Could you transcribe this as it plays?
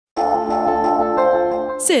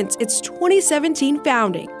Since its 2017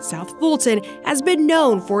 founding, South Fulton has been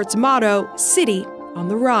known for its motto, City on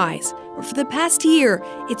the Rise. But for the past year,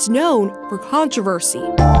 it's known for controversy.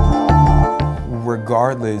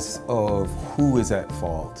 Regardless of who is at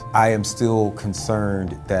fault, I am still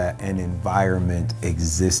concerned that an environment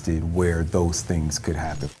existed where those things could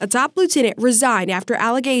happen. A top lieutenant resigned after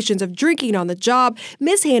allegations of drinking on the job,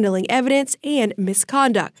 mishandling evidence, and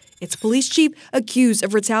misconduct. Its police chief accused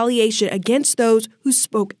of retaliation against those who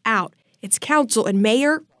spoke out. Its council and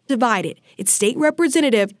mayor divided. Its state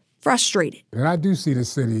representative frustrated. And I do see the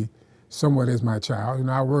city somewhat as my child.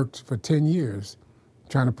 I worked for 10 years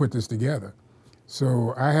trying to put this together.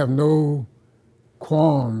 So I have no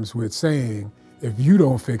qualms with saying, if you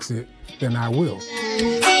don't fix it, then I will.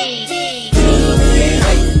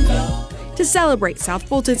 To celebrate South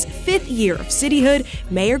Fulton's 5th year of cityhood,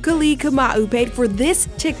 Mayor Khalid Kamau paid for this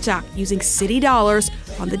TikTok using city dollars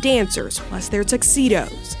on the dancers, plus their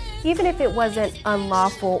tuxedos. Even if it wasn't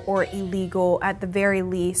unlawful or illegal, at the very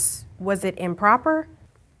least, was it improper?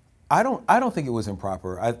 I don't think it was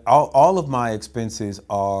improper. All of my expenses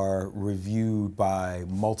are reviewed by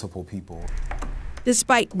multiple people.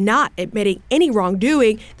 Despite not admitting any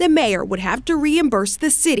wrongdoing, the mayor would have to reimburse the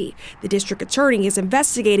city. The district attorney is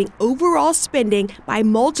investigating overall spending by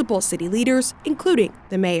multiple city leaders, including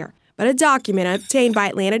the mayor. But a document obtained by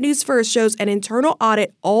Atlanta News First shows an internal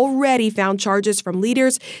audit already found charges from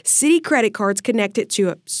leaders, city credit cards connected to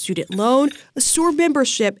a student loan, a store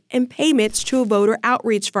membership, and payments to a voter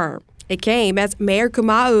outreach firm. It came as Mayor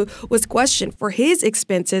Kamau was questioned for his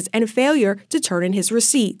expenses and failure to turn in his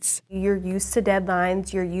receipts. You're used to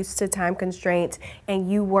deadlines, you're used to time constraints,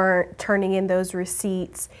 and you weren't turning in those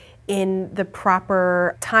receipts in the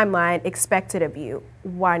proper timeline expected of you.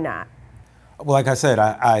 Why not? Well, like I said,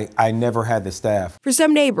 I never had the staff. For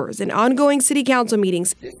some neighbors in ongoing city council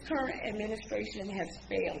meetings, this current administration has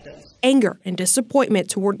failed us. Anger and disappointment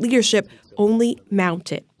toward leadership only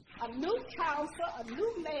mounted. A new council, a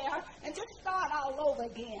new mayor, and just start all over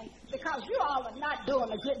again because you all are not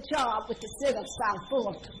doing a good job with the city of South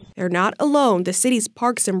Fulton. They're not alone. The city's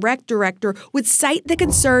Parks and Rec director would cite the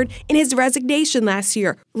concern in his resignation last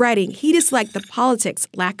year, writing he disliked the politics,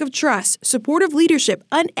 lack of trust, supportive leadership,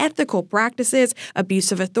 unethical practices,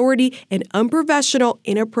 abuse of authority, and unprofessional,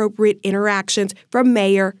 inappropriate interactions from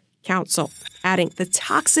mayor, council, adding the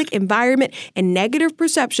toxic environment and negative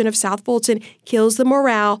perception of South Fulton kills the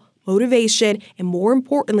morale, motivation, and more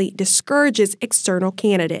importantly, discourages external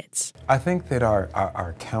candidates. I think that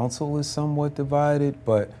our council is somewhat divided,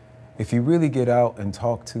 but if you really get out and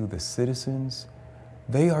talk to the citizens,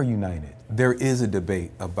 they are united. There is a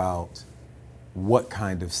debate about what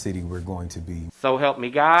kind of city we're going to be. So help me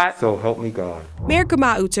God. So help me God. Mayor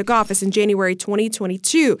Kamau took office in January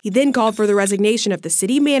 2022. He then called for the resignation of the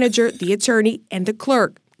city manager, the attorney, and the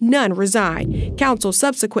clerk. None resigned. Council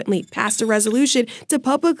subsequently passed a resolution to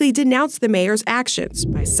publicly denounce the mayor's actions.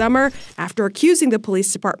 By summer, after accusing the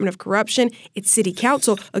police department of corruption, its city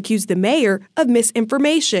council accused the mayor of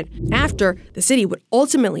misinformation. After, the city would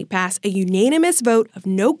ultimately pass a unanimous vote of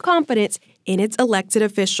no confidence in its elected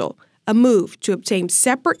official, a move to obtain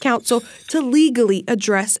separate counsel to legally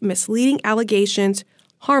address misleading allegations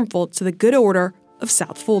harmful to the good order of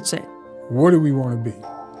South Fulton. What do we want to be?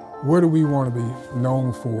 What do we want to be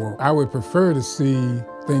known for? I would prefer to see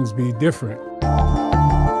things be different.